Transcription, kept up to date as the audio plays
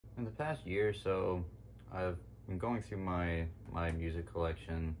In the past year or so, I've been going through my music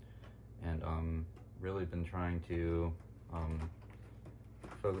collection and really been trying to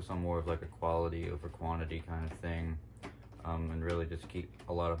focus on more of like a quality over quantity kind of thing, and really just keep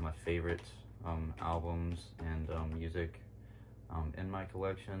a lot of my favorite albums and music in my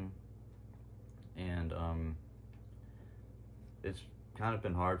collection. And it's kind of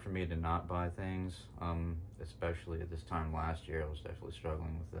been hard for me to not buy things, especially at this time last year. I was definitely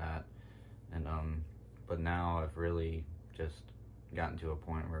struggling with that, and but now I've really just gotten to a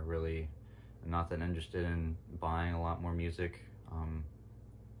point where I really am not that interested in buying a lot more music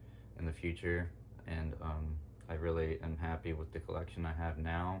in the future, and I really am happy with the collection I have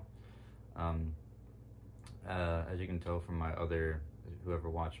now. As you can tell from my other, whoever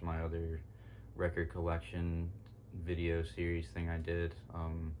watched my other record collection video series thing I did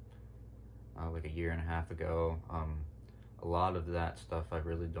like a year and a half ago, a lot of that stuff I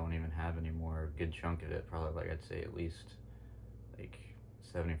really don't even have anymore. A good chunk of it, probably like I'd say at least like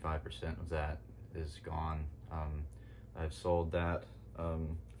 75% of that is gone. I've sold that.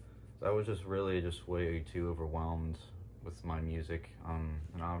 I was just really way too overwhelmed with my music,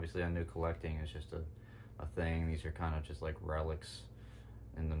 and obviously I knew collecting is just a thing. These are kind of just like relics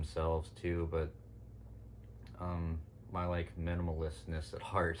in themselves too, but my like minimalistness at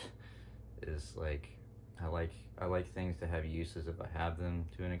heart is like I like things to have uses if I have them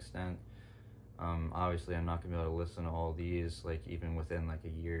to an extent. Obviously I'm not gonna be able to listen to all these like even within like a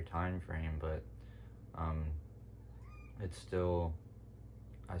year time frame, but it's still,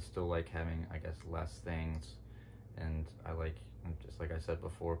 I still like having, I guess, less things, and I like, just like I said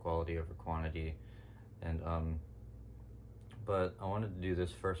before, quality over quantity. And but I wanted to do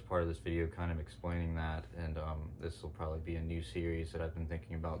this first part of this video kind of explaining that, and this will probably be a new series that I've been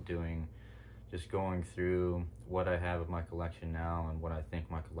thinking about doing, just going through what I have of my collection now and what I think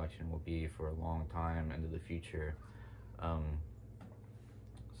my collection will be for a long time into the future.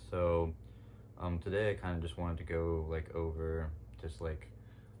 Today I kind of just wanted to go like over just like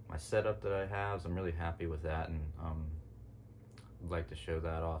my setup that I have. So I'm really happy with that, and I'd like to show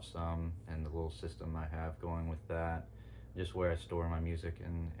that off some, and the little system I have going with that, just where I store my music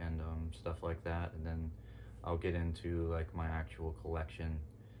and stuff like that. And then I'll get into like my actual collection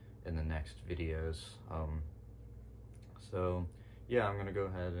in the next videos. So yeah, I'm gonna go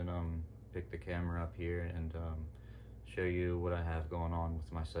ahead and pick the camera up here and show you what I have going on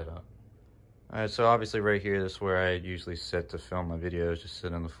with my setup. Alright, so obviously right here, this is where I usually sit to film my videos, just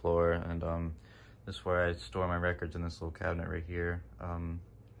sit on the floor, and this is where I store my records, in this little cabinet right here.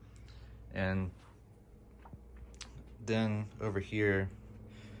 And then over here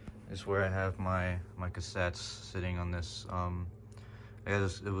is where I have my cassettes sitting on this. I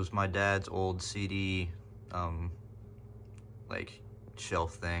guess it was my dad's old CD like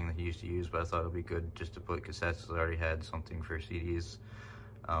shelf thing that he used to use, but I thought it would be good just to put cassettes, so I already had something for CDs.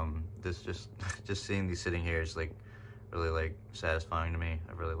 This just seeing these sitting here is like really like satisfying to me.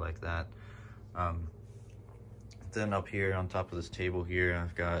 I really like that. Then up here on top of this table here,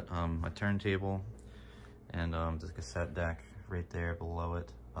 I've got my turntable and the cassette deck right there below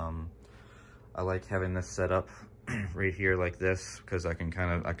it. I like having this set up right here like this, because I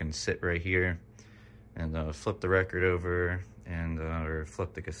can sit right here and flip the record over and or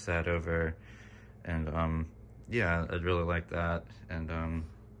flip the cassette over, and yeah, I'd really like that. And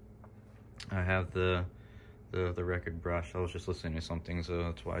I have the record brush. I was just listening to something, so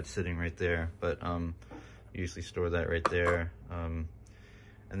that's why it's sitting right there, but usually store that right there. And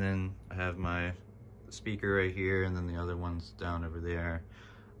then I have my speaker right here, and then the other one's down over there.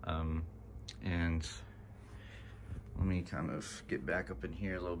 And let me kind of get back up in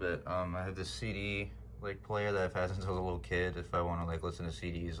here a little bit. I have this CD like player that I've had since I was a little kid, if I want to like listen to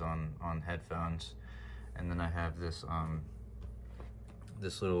CDs on headphones. And then I have this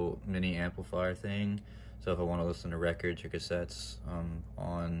this little mini amplifier thing, so if I want to listen to records or cassettes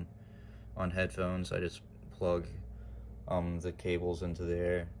on headphones, I just plug the cables into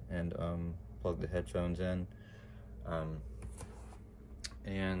there and plug the headphones in,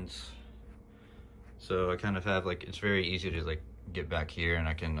 and so I kind of have like, it's very easy to like get back here, and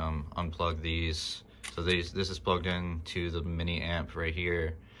I can unplug these. So this is plugged in to the mini amp right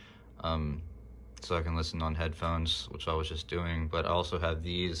here, so I can listen on headphones, which I was just doing. But I also have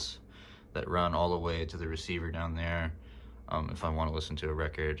these that run all the way to the receiver down there, if I want to listen to a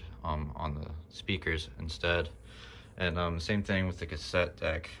record on the speakers instead. And same thing with the cassette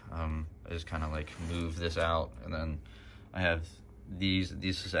deck. I just kind of like move this out, and then I have these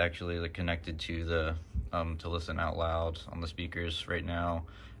is actually like connected to the to listen out loud on the speakers right now,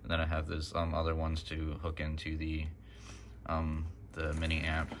 and then I have those other ones to hook into the mini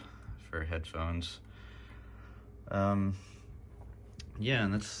amp. for headphones. Yeah,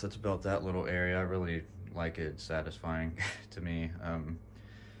 and that's about that little area. I really like it. It's satisfying to me.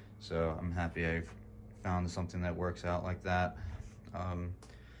 So I'm happy I found something that works out like that.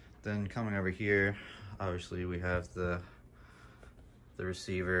 Then coming over here, obviously we have the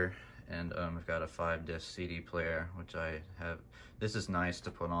receiver, and I've got a 5-disc CD player, which I have. This is nice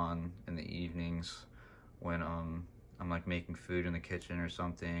to put on in the evenings when I'm like making food in the kitchen or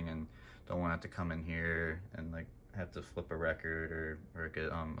something and don't want to have to come in here and like have to flip a record or get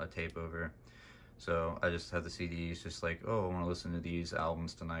a tape over. So I just have the CDs, just like, oh, I want to listen to these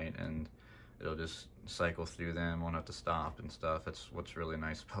albums tonight, and it'll just cycle through them, won't have to stop and stuff. That's what's really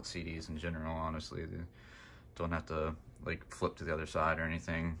nice about CDs in general, honestly. They don't have to like flip to the other side or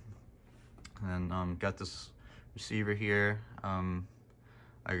anything. And got this receiver here.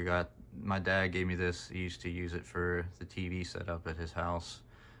 My dad gave me this. He used to use it for the TV setup at his house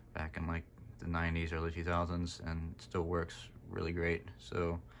back in like the 90s, early 2000s, and it still works really great.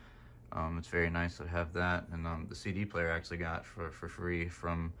 So it's very nice to have that. And the CD player I actually got for free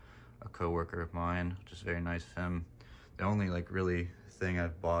from a coworker of mine, which is very nice of him. The only like really thing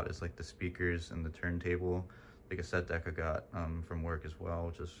I've bought is like the speakers and the turntable. The cassette deck I got from work as well,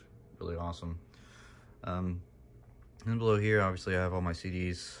 which is really awesome. And below here, obviously, I have all my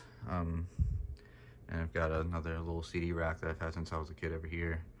CDs, and I've got another little CD rack that I've had since I was a kid over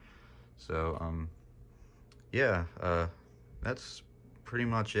here. So, yeah, that's pretty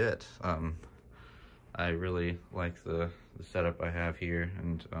much it. I really like the setup I have here,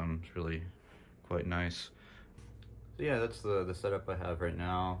 and it's really quite nice. So yeah, that's the setup I have right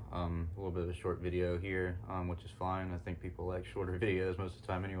now. A little bit of a short video here, which is fine. I think people like shorter videos most of the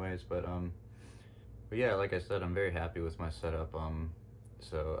time anyways, but yeah, like I said, I'm very happy with my setup.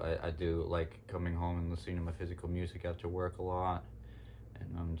 So I do like coming home and listening to my physical music after work a lot.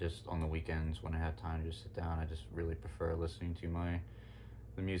 And just on the weekends when I have time to just sit down, I just really prefer listening to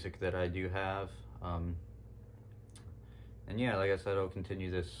the music that I do have. And yeah, like I said, I'll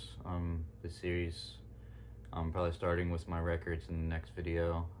continue this series. Probably starting with my records in the next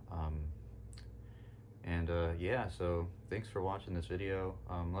video. Yeah, so thanks for watching this video.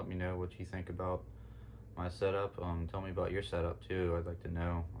 Let me know what you think about my setup. Tell me about your setup too. I'd like to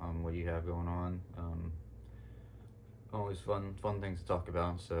know what you have going on. Always fun things to talk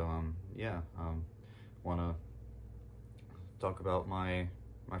about. So yeah, want to talk about my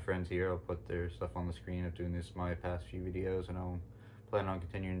friends here. I'll put their stuff on the screen of doing this my past few videos, and I'll plan on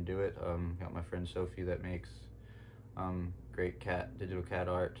continuing to do it. Got my friend Sophie that makes great digital cat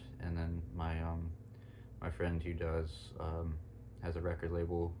art, and then my friend who does has a record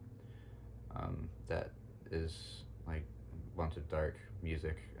label that is like a bunch of dark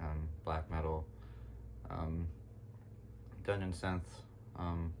music, black metal, dungeon synth,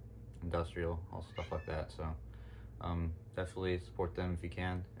 industrial, all stuff like that. So definitely support them if you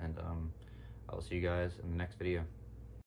can, and I'll see you guys in the next video.